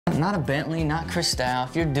Not a Bentley, not Cristal.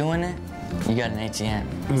 If you're doing it, you got an ATM.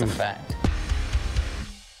 It's a fact.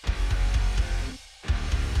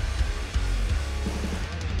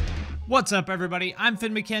 What's up, everybody? I'm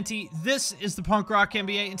Finn McKenty. This is the Punk Rock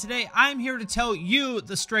NBA, and today I'm here to tell you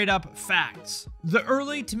the straight-up facts. The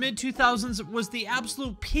early to mid-2000s was the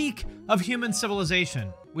absolute peak of human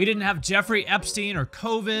civilization. We didn't have Jeffrey Epstein or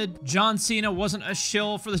COVID. John Cena wasn't a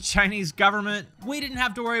shill for the Chinese government. We didn't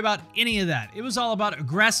have to worry about any of that. It was all about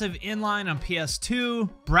aggressive inline on PS2,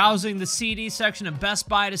 browsing the CD section at Best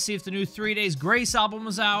Buy to see if the new 3 Days Grace album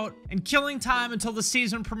was out, and killing time until the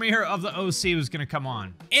season premiere of The OC was gonna come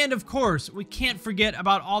on. And of course, we can't forget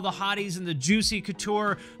about all the hotties in the juicy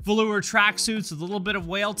couture velour tracksuits with a little bit of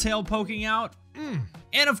whale tail poking out.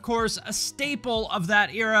 And of course, a staple of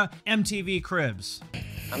that era, MTV Cribs.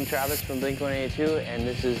 I'm Travis from Blink-182, and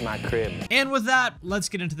this is my crib. And with that, let's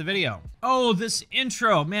get into the video. Oh, this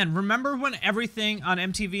intro. Man, remember when everything on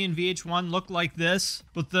MTV and VH1 looked like this?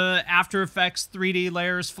 With the After Effects 3D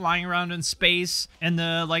layers flying around in space, and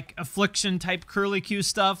the, like, Affliction type curly Q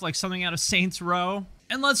stuff, like something out of Saints Row?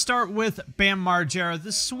 And let's start with Bam Margera,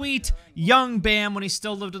 the sweet young Bam when he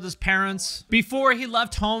still lived with his parents. Before he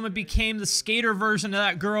left home and became the skater version of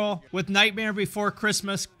that girl with Nightmare Before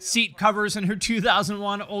Christmas seat covers in her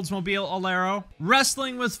 2001 Oldsmobile Alero.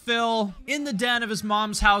 Wrestling with Phil in the den of his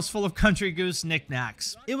mom's house full of Country Goose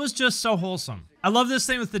knickknacks. It was just so wholesome. I love this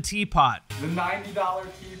thing with the teapot. The $90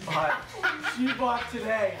 teapot she bought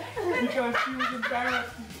today because she was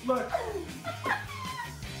embarrassed. Look.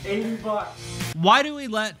 $80. Why do we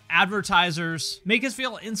let advertisers make us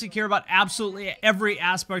feel insecure about absolutely every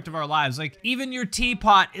aspect of our lives? Like, even your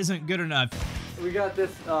teapot isn't good enough. We got this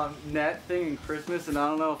net thing in Christmas, and I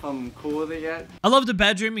don't know if I'm cool with it yet. I love the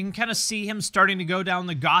bedroom. You can kind of see him starting to go down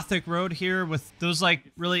the gothic road here with those, like,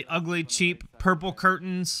 really ugly, cheap purple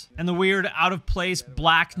curtains and the weird, out-of-place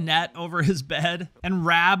black net over his bed. And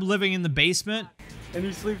Rab living in the basement. And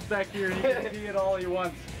he sleeps back here, and he can see it all he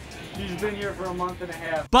wants. He's been here for a month and a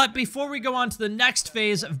half. But before we go on to the next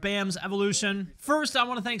phase of Bam's evolution, first I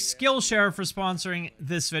want to thank Skillshare for sponsoring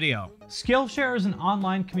this video. Skillshare is an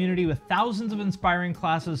online community with thousands of inspiring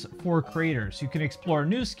classes for creators. You can explore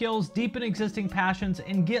new skills, deepen existing passions,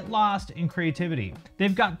 and get lost in creativity.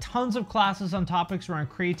 They've got tons of classes on topics around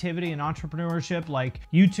creativity and entrepreneurship, like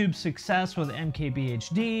YouTube success with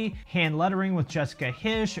MKBHD, hand lettering with Jessica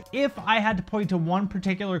Hish. If I had to point to one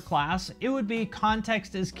particular class, it would be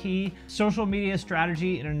Context is Key, Social Media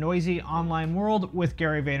Strategy in a Noisy Online World with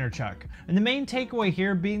Gary Vaynerchuk. And the main takeaway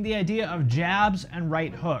here being the idea of jabs and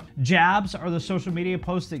right hook. Jabs are the social media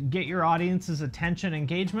posts that get your audience's attention and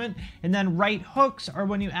engagement, and then right hooks are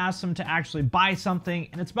when you ask them to actually buy something,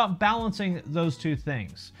 and it's about balancing those two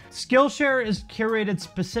things. Skillshare is curated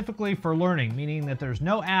specifically for learning, meaning that there's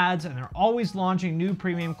no ads and they're always launching new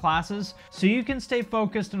premium classes, so you can stay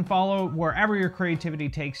focused and follow wherever your creativity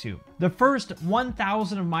takes you. The first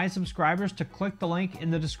 1,000 of my subscribers to click the link in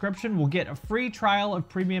the description will get a free trial of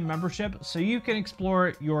premium membership so you can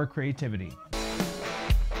explore your creativity.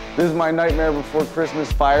 This is my Nightmare Before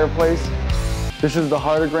Christmas fireplace. This is the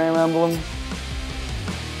heartagram emblem.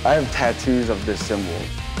 I have tattoos of this symbol.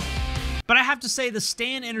 But I have to say the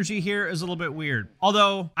Stan energy here is a little bit weird.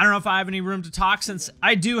 Although, I don't know if I have any room to talk since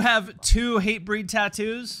I do have 2 Hatebreed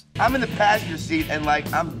tattoos. I'm in the passenger seat and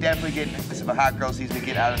like, I'm definitely getting this if a hot girl sees me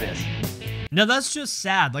get out of this. Now that's just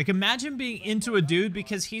sad. Like, imagine being into a dude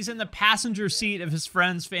because he's in the passenger seat of his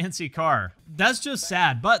friend's fancy car. That's just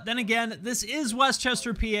sad. But then again, this is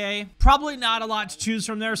Westchester, PA. Probably not a lot to choose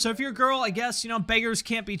from there. So if you're a girl, I guess, you know, beggars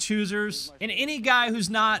can't be choosers. And any guy who's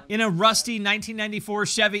not in a rusty 1994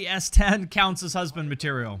 Chevy S10 counts as husband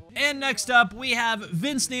material. And next up, we have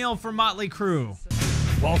Vince Neil from Motley Crue.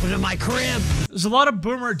 Welcome to my crib. There's a lot of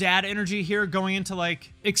boomer dad energy here going into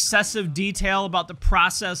like excessive detail about the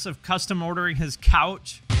process of custom ordering his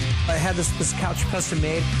couch. I had this couch custom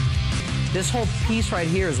made. This whole piece right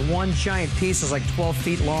here is one giant piece. It's like 12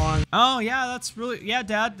 feet long. Oh yeah, that's really, yeah,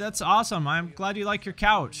 Dad, that's awesome. I'm glad you like your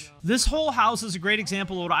couch. This whole house is a great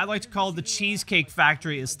example of what I like to call the Cheesecake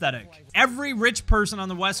Factory aesthetic. Every rich person on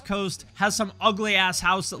the West Coast has some ugly ass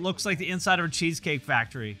house that looks like the inside of a cheesecake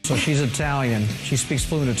factory. So she's Italian. She speaks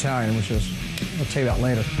fluent Italian, which is, I'll tell you about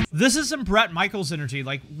later. This is some Bret Michaels energy.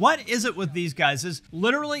 Like, what is it with these guys? Is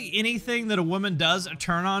literally anything that a woman does a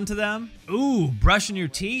turn on to them? Ooh, brushing your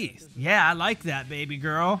teeth. Yeah, I like that, baby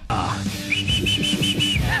girl.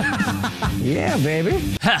 Yeah,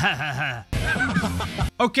 baby.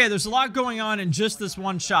 Okay, there's a lot going on in just this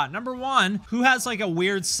one shot. Number one, who has like a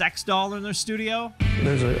weird sex doll in their studio?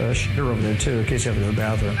 There's a shitter over there too, in case you have to go to the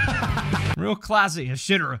bathroom. Real classy, a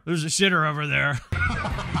shitter. There's a shitter over there.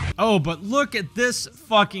 Oh, but look at this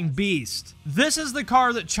fucking beast. This is the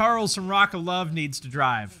car that Charles from Rock of Love needs to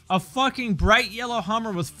drive. A fucking bright yellow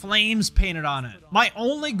Hummer with flames painted on it. My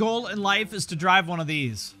only goal in life is to drive one of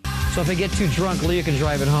these. So if I get too drunk, Leah can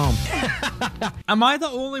drive it home. Am I the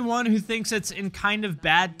only one who thinks it's in kind of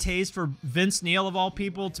bad taste for Vince Neil, of all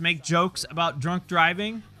people, to make jokes about drunk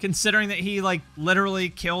driving, considering that he, like, literally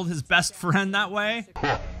killed his best friend that way?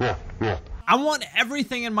 I want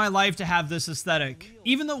everything in my life to have this aesthetic.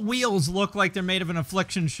 Even the wheels look like they're made of an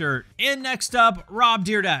Affliction shirt. And next up, Rob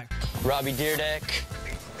Dyrdek. Robbie Dyrdek.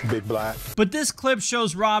 Big black. But this clip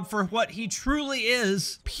shows Rob for what he truly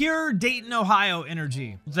is, pure Dayton, Ohio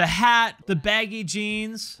energy. The hat, the baggy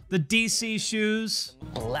jeans, the DC shoes.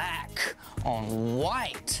 Black on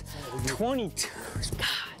white. 22s. God.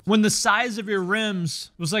 When the size of your rims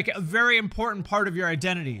was like a very important part of your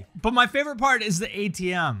identity. But my favorite part is the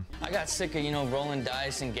ATM. I got sick of, you know, rolling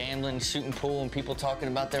dice and gambling, shooting pool, and people talking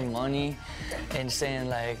about their money and saying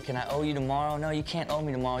like, can I owe you tomorrow? No, you can't owe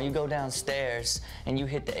me tomorrow. You go downstairs and you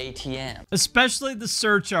hit the ATM. Especially the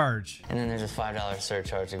surcharge. And then there's a $5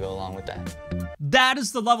 surcharge to go along with that. That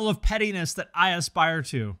is the level of pettiness that I aspire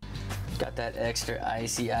to. Got that extra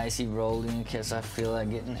icy rolling in case I feel like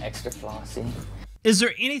getting extra flossy. Is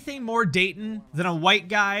there anything more Dayton than a white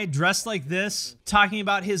guy dressed like this talking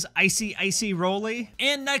about his icy rolly?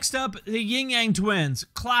 And next up, the Ying Yang twins,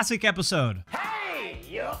 classic episode. Hey,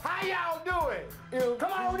 yo, how y'all doing? Yo,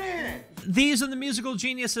 come on in. These are the musical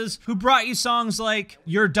geniuses who brought you songs like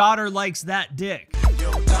Your Daughter Likes That Dick.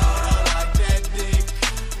 Your daughter like that dick.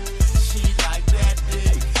 She like that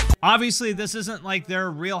dick. Obviously, this isn't like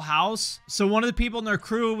their real house. So one of the people in their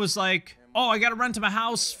crew was like, oh, I gotta rent him a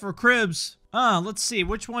house for cribs. Let's see,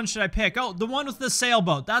 which one should I pick? Oh, the one with the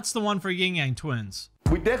sailboat. That's the one for Ying Yang twins.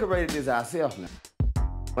 We decorated this ourselves now.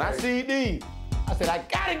 When I see these, I said, I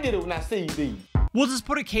gotta get it when I see these. We'll just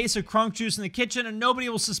put a case of crunk juice in the kitchen and nobody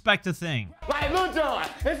will suspect a thing. Like Lil Jon,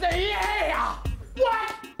 and say, yeah!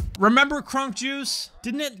 What? Remember crunk juice?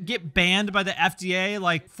 Didn't it get banned by the FDA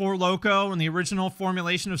like Four Loko and the original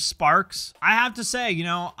formulation of Sparks? I have to say, you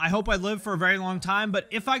know, I hope I live for a very long time, but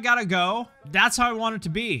if I gotta go, that's how I want it to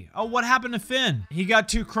be. Oh, what happened to Finn? He got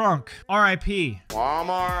too crunk. R.I.P.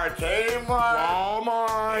 Walmart, Kmart,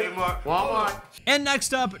 Walmart, Walmart. And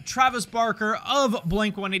next up, Travis Barker of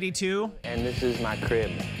Blink-182. And this is my crib.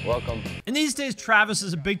 Welcome. And these days, Travis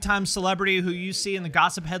is a big-time celebrity who you see in the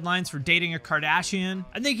gossip headlines for dating a Kardashian.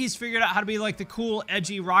 I think he's figured out how to be like the cool,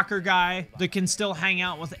 edgy rocker guy that can still hang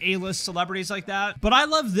out with A-list celebrities like that. But I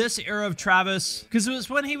love this era of Travis because it was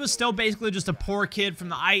when he was still basically just a poor kid from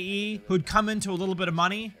the IE who'd come into a little bit of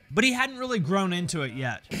money, but he hadn't really grown into it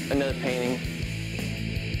yet. Another painting.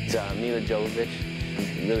 It's Mila Jovovich.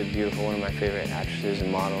 Really beautiful, one of my favorite actresses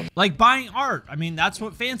and models. Like buying art. I mean, that's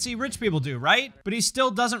what fancy rich people do, right? But he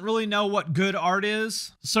still doesn't really know what good art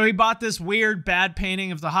is. So he bought this weird, bad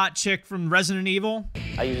painting of the hot chick from Resident Evil.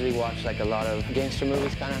 I usually watch like a lot of gangster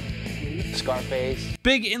movies, kind of. Scarface.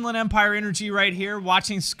 Big Inland Empire energy right here,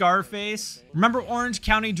 watching Scarface. Remember Orange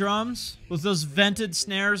County drums with those vented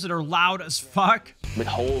snares that are loud as fuck? With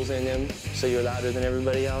holes in them, so you're louder than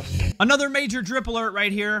everybody else. Another major drip alert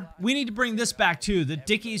right here. We need to bring this back too, the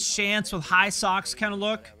Dickies Shants with high socks kind of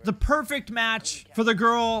look. The perfect match for the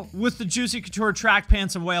girl with the Juicy Couture track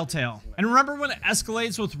pants and whale tail. And remember when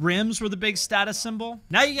Escalades with rims were the big status symbol?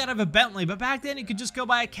 Now you gotta have a Bentley, but back then you could just go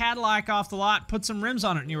buy a Cadillac off the lot, put some rims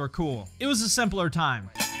on it, and you were cool. It was a simpler time.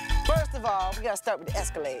 First of all, we gotta start with the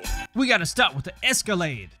Escalade. We gotta start with the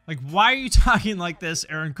Escalade. Like, why are you talking like this,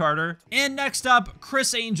 Aaron Carter? And next up,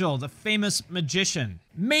 Criss Angel, the famous magician.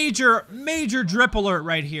 Major drip alert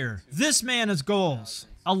right here. This man has goals.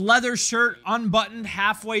 A leather shirt unbuttoned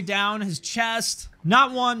halfway down his chest.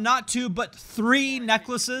 Not one, not two, but 3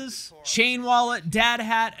 necklaces, chain wallet, dad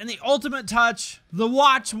hat, and the ultimate touch, the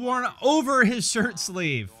watch worn over his shirt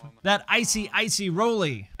sleeve. That icy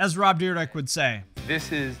rolly, as Rob Dyrdek would say.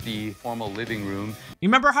 This is the formal living room. You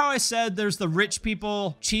remember how I said there's the rich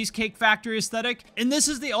people Cheesecake Factory aesthetic? And this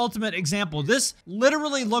is the ultimate example. This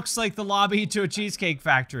literally looks like the lobby to a Cheesecake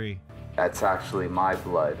Factory. That's actually my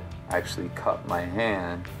blood. I actually cut my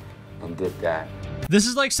hand and did that. This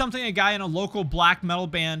is like something a guy in a local black metal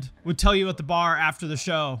band would tell you at the bar after the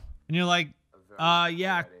show. And you're like,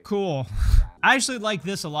 yeah, cool. I actually like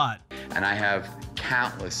this a lot. And I have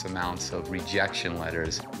countless amounts of rejection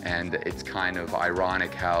letters, and it's kind of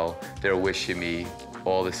ironic how they're wishing me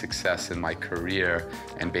all the success in my career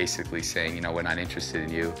and basically saying, you know, we're not interested in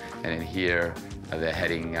you. And in here, the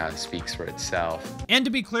heading speaks for itself. And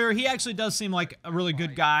to be clear, he actually does seem like a really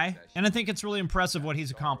good guy, and I think it's really impressive what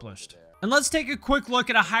he's accomplished. And let's take a quick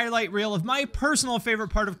look at a highlight reel of my personal favorite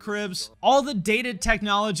part of Cribs. All the dated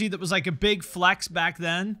technology that was like a big flex back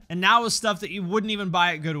then, and now is stuff that you wouldn't even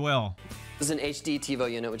buy at Goodwill. This is an HD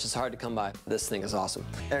TiVo unit, which is hard to come by. This thing is awesome.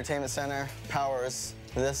 Entertainment center powers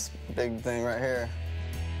this big thing right here.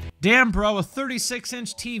 Damn, bro, a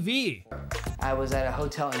 36-inch TV. I was at a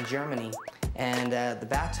hotel in Germany, and the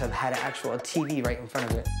bathtub had an actual TV right in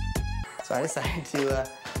front of it. So I decided to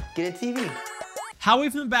get a TV.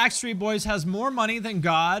 Howie from the Backstreet Boys has more money than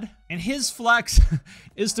God, and his flex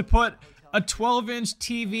is to put a 12-inch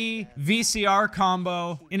TV VCR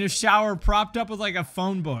combo in his shower propped up with like a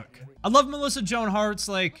phone book. I love Melissa Joan Hart's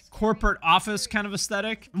like corporate office kind of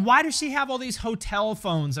aesthetic. Why does she have all these hotel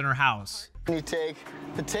phones in her house? You take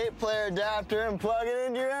the tape player adapter and plug it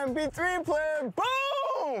into your MP3 player,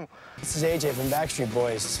 boom! This is AJ from Backstreet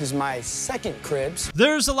Boys. This is my second Cribs.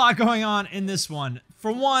 There's a lot going on in this one.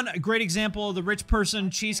 For one, a great example of the rich person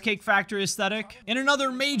Cheesecake Factory aesthetic. And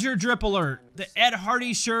another major drip alert. The Ed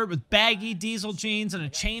Hardy shirt with baggy diesel jeans and a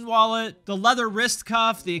chain wallet. The leather wrist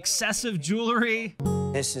cuff, the excessive jewelry.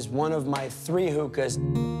 This is one of my 3 hookahs.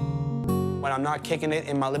 When I'm not kicking it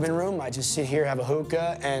in my living room, I just sit here, have a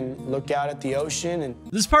hookah, and look out at the ocean. And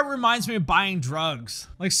this part reminds me of buying drugs.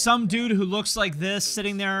 Like some dude who looks like this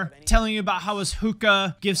sitting there telling you about how his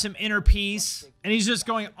hookah gives him inner peace. And he's just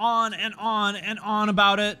going on and on and on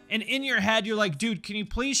about it. And in your head, you're like, dude, can you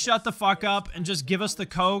please shut the fuck up and just give us the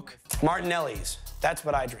Coke? Martinelli's, that's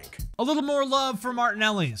what I drink. A little more love for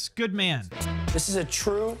Martinelli's. Good man. This is a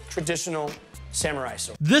true traditional samurai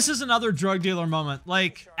sword. This is another drug dealer moment.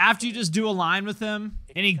 Like, after you just do a line with him,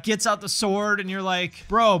 and he gets out the sword, and you're like,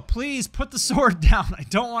 bro, please put the sword down. I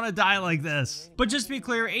don't want to die like this. But just to be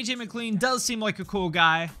clear, AJ McLean does seem like a cool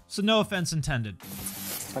guy, so no offense intended.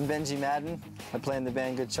 I'm Benji Madden. I play in the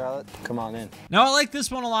band Good Charlotte. Come on in. Now, I like this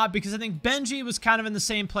one a lot because I think Benji was kind of in the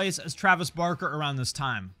same place as Travis Barker around this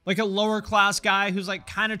time. Like a lower class guy who's like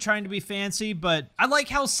kind of trying to be fancy, but I like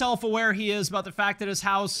how self-aware he is about the fact that his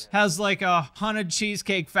house has like a haunted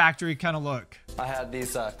Cheesecake Factory kind of look. I had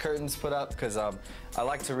these curtains put up because I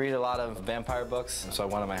like to read a lot of vampire books, so I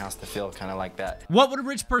wanted my house to feel kind of like that. What would a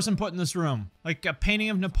rich person put in this room? Like a painting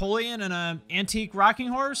of Napoleon and an antique rocking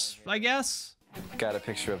horse, I guess? Got a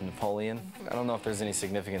picture of Napoleon. I don't know if there's any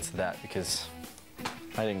significance to that because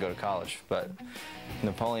I didn't go to college, but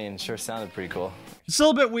Napoleon sure sounded pretty cool. It's a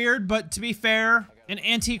little bit weird, but to be fair, an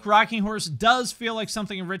antique rocking horse does feel like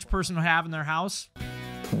something a rich person would have in their house.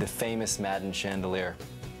 The famous Madden chandelier.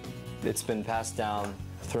 It's been passed down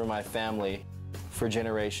through my family for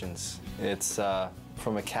generations. It's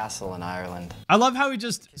from a castle in Ireland. I love how he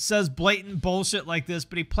just says blatant bullshit like this,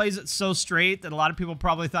 but he plays it so straight that a lot of people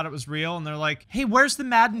probably thought it was real, and they're like, hey, where's the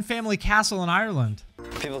Madden family castle in Ireland?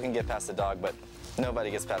 People can get past the dog, but nobody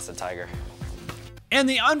gets past the tiger. And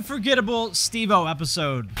the unforgettable Steve-O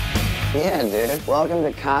episode. Yeah, dude. Welcome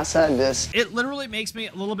to Casa. It literally makes me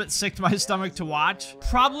a little bit sick to my stomach to watch.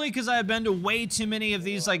 Probably because I have been to way too many of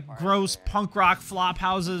these like gross punk rock flop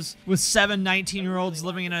houses with 7 19-year-olds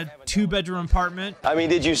living in a 2-bedroom apartment. I mean,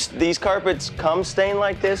 did these carpets come stained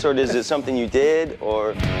like this, or is it something you did,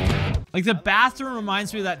 or? Like the bathroom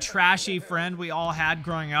reminds me of that trashy friend we all had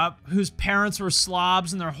growing up whose parents were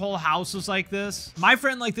slobs and their whole house was like this. My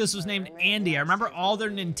friend like this was named Andy. I remember all their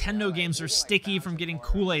Nintendo games are sticky from getting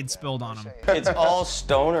Kool-Aid spilled on them. It's all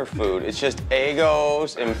stoner food. It's just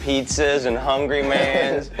Eggos and pizzas and Hungry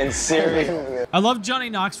Man's and cereal. I love Johnny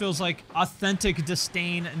Knoxville's like authentic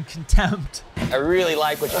disdain and contempt. I really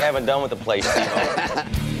like what you haven't done with the place, Steve-O.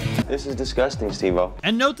 This is disgusting, Steve-O.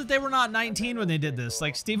 And note that they were not 19 when they did this.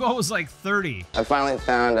 Like, Steve-O was like 30. I finally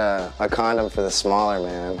found a condom for the smaller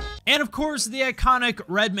man. And of course, the iconic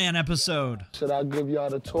Redman episode. Should I give y'all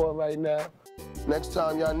the tour right now? Next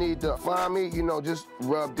time y'all need to find me, you know, just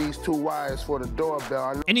rub these 2 wires for the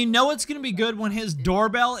doorbell. And you know it's gonna be good when his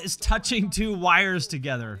doorbell is touching 2 wires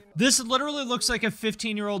together. This literally looks like a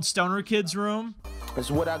 15-year-old stoner kid's room. It's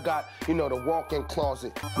what I got, you know, the walk-in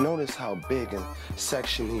closet. Notice how big and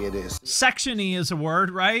section-y it is. Section-y is a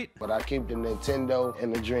word, right? But I keep the Nintendo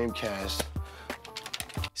and the Dreamcast.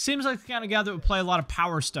 Seems like the kind of guy that would play a lot of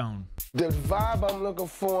Power Stone. The vibe I'm looking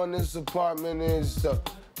for in this apartment is the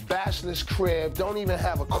bachelor's crib. Don't even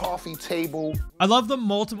have a coffee table. I love the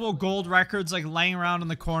multiple gold records like laying around in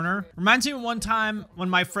the corner. Reminds me of one time when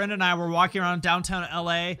my friend and I were walking around downtown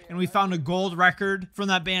LA and we found a gold record from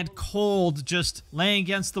that band Cold just laying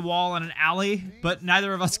against the wall in an alley, but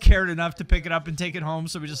neither of us cared enough to pick it up and take it home,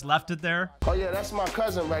 so we just left it there. Oh yeah, that's my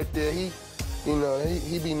cousin right there. You know,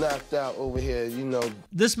 he be knocked out over here, you know.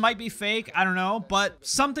 This might be fake, I don't know, but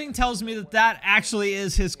something tells me that that actually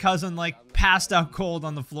is his cousin, like passed out cold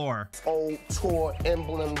on the floor. Old tour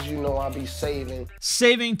emblems, you know, I be saving.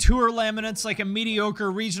 Saving tour laminates like a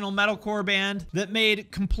mediocre regional metalcore band that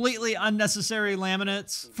made completely unnecessary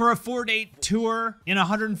laminates for a 4-date tour in a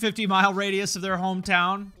 150-mile radius of their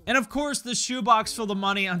hometown. And of course, the shoebox full of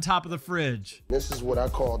money on top of the fridge. This is what I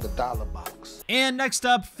call the dollar box. And next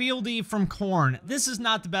up, Fieldy from Korn. This is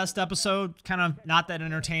not the best episode, kind of not that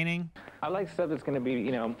entertaining. I like stuff that's going to be,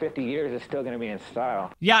 you know, 50 years, it's still going to be in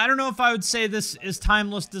style. Yeah, I don't know if I would say this is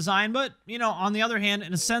timeless design, but, you know, on the other hand,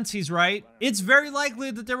 in a sense, he's right. It's very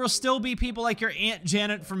likely that there will still be people like your Aunt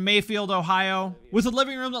Janet from Mayfield, Ohio, with a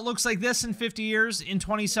living room that looks like this in 50 years, in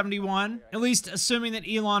 2071, at least assuming that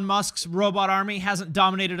Elon Musk's robot army hasn't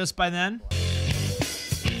dominated us by then.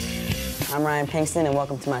 I'm Ryan Pinkston, and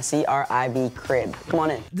welcome to my CRIB crib. Come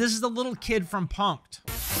on in. This is the little kid from Punk'd.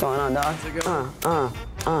 What's going on, dog?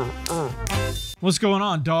 What's going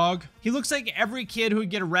on, dog? He looks like every kid who would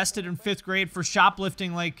get arrested in 5th grade for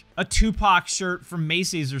shoplifting like a Tupac shirt from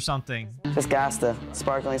Macy's or something. Just gas the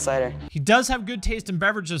sparkling cider. He does have good taste in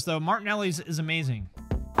beverages, though. Martinelli's is amazing.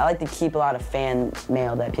 I like to keep a lot of fan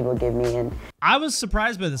mail that people give me. And I was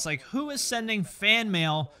surprised by this. Like, who is sending fan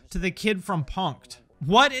mail to the kid from Punk'd?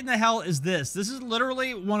 What in the hell is this? This is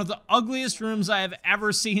literally one of the ugliest rooms I have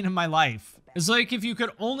ever seen in my life. It's like if you could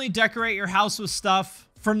only decorate your house with stuff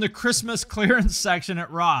from the Christmas clearance section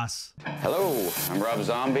at Ross. Hello, I'm Rob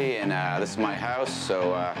Zombie, and this is my house,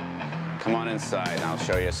 so come on inside and I'll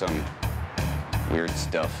show you some weird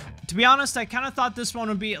stuff. To be honest, I kind of thought this one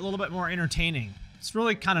would be a little bit more entertaining. It's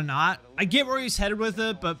really kind of not. I get where he's headed with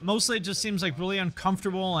it, but mostly it just seems like really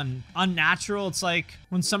uncomfortable and unnatural. It's like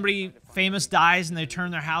when somebody famous dies and they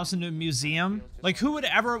turn their house into a museum. Like, who would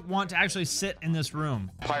ever want to actually sit in this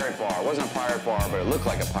room? Pirate bar. It wasn't a pirate bar, but it looked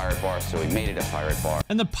like a pirate bar, so we made it a pirate bar.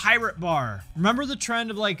 And the pirate bar. Remember the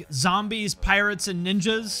trend of like zombies, pirates, and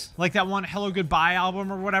ninjas? Like that one Hello Goodbye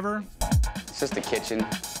album or whatever? It's just the kitchen.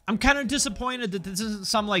 I'm kind of disappointed that this isn't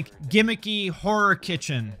some like gimmicky horror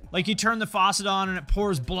kitchen. Like you turn the faucet on and it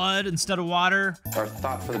pours blood instead of water. Our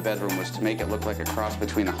thought for the bedroom was to make it look like a cross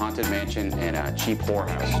between a haunted mansion and a cheap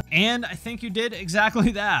whorehouse. And I think you did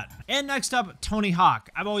exactly that. And next up, Tony Hawk.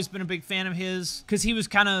 I've always been a big fan of his because he was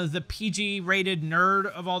kind of the PG-rated nerd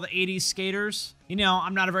of all the 80s skaters. You know,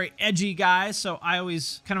 I'm not a very edgy guy, so I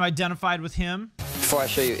always kind of identified with him. Before I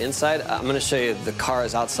show you inside, I'm going to show you the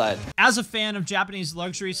cars outside. As a fan of Japanese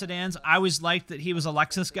luxury sedans, I always liked that he was a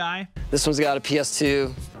Lexus guy. This one's got a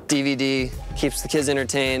PS2, DVD, keeps the kids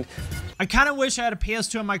entertained. I kind of wish I had a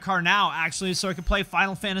PS2 in my car now, actually, so I could play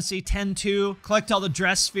Final Fantasy X-2, collect all the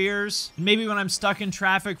dress spheres, maybe when I'm stuck in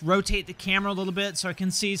traffic, rotate the camera a little bit so I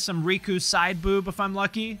can see some Riku's side boob if I'm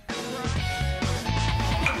lucky.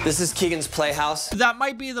 This is Keegan's Playhouse. That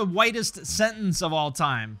might be the whitest sentence of all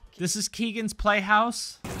time. This is Keegan's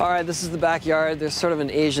Playhouse? All right, this is the backyard. There's sort of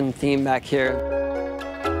an Asian theme back here.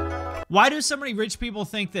 Why do so many rich people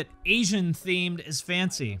think that Asian themed is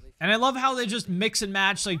fancy? And I love how they just mix and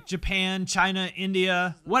match like Japan, China,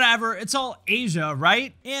 India, whatever. It's all Asia,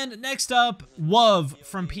 right? And next up, Wov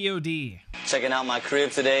from POD. Checking out my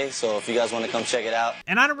crib today, so if you guys want to come check it out.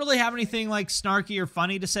 And I don't really have anything like snarky or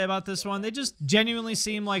funny to say about this one. They just genuinely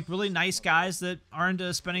seem like really nice guys that are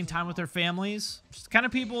into spending time with their families. Just kind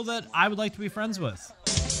of people that I would like to be friends with.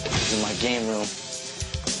 This is my game room.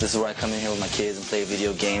 This is where I come in here with my kids and play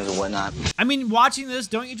video games and whatnot. I mean, watching this,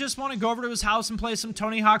 don't you just want to go over to his house and play some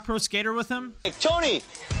Tony Hawk Pro Skater with him? Hey, Tony!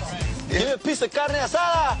 Give me a piece of carne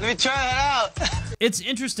asada! Let me try that out! It's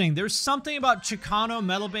interesting. There's something about Chicano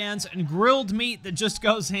metal bands and grilled meat that just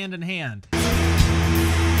goes hand in hand.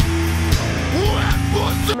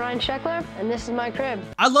 I'm Ryan Sheckler, and this is my crib.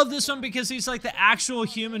 I love this one because he's like the actual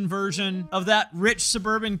human version of that rich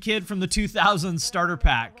suburban kid from the 2000s starter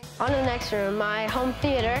pack. On to the next room, my home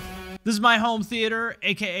theater. This is my home theater,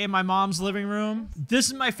 aka my mom's living room. This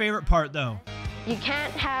is my favorite part though. You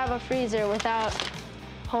can't have a freezer without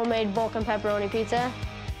homemade bulk and pepperoni pizza.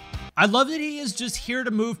 I love that he is just here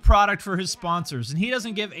to move product for his sponsors, and he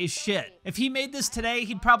doesn't give a shit. If he made this today,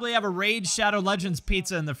 he'd probably have a Raid Shadow Legends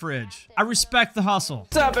pizza in the fridge. I respect the hustle.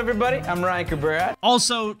 What's up, everybody? I'm Ryan Cabrera.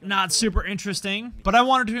 Also, not super interesting, but I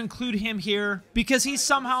wanted to include him here because he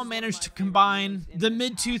somehow managed to combine the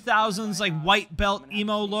mid-2000s like white belt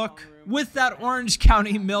emo look with that Orange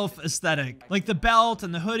County MILF aesthetic. Like the belt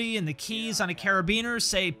and the hoodie and the keys on a carabiner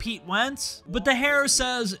say Pete Wentz, but the hair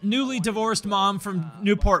says newly divorced mom from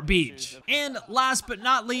Newport Beach. And last but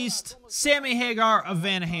not least, Sammy Hagar of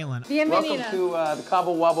Van Halen. Welcome to the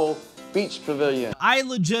Cobble Wobble Beach Pavilion. I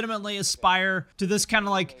legitimately aspire to this kind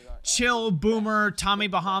of like chill boomer, Tommy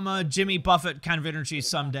Bahama, Jimmy Buffett kind of energy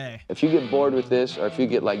someday. If you get bored with this, or if you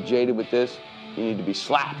get like jaded with this, you need to be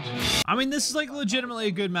slapped. I mean, this is like legitimately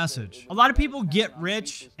a good message. A lot of people get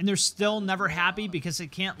rich and they're still never happy because they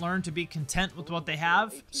can't learn to be content with what they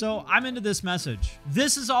have. So I'm into this message.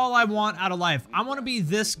 This is all I want out of life. I want to be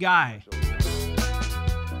this guy.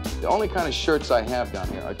 The only kind of shirts I have down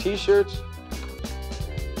here are t-shirts,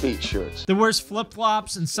 beach shirts. That wears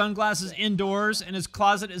flip-flops and sunglasses indoors, and his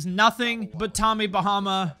closet is nothing but Tommy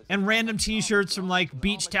Bahama and random t-shirts from like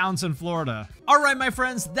beach towns in Florida. All right, my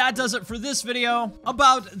friends, that does it for this video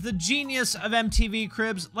about the genius of MTV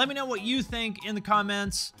Cribs. Let me know what you think in the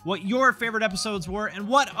comments, what your favorite episodes were, and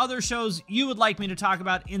what other shows you would like me to talk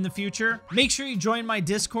about in the future. Make sure you join my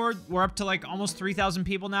Discord. We're up to like almost 3,000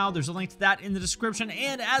 people now. There's a link to that in the description.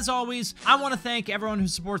 And as always, I want to thank everyone who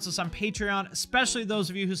supports us on Patreon, especially those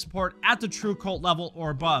of you who support at the True Cult level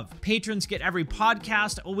or above. Patrons get every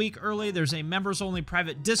podcast a week early. There's a members-only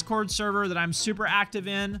private Discord server that I'm super active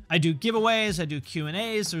in. I do giveaways. I do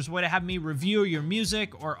Q&As. There's a way to have me review your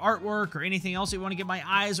music or artwork or anything else you want to get my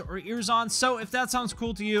eyes or ears on. So if that sounds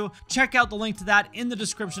cool to you, check out the link to that in the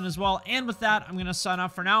description as well. And with that, I'm going to sign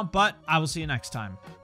off for now, but I will see you next time.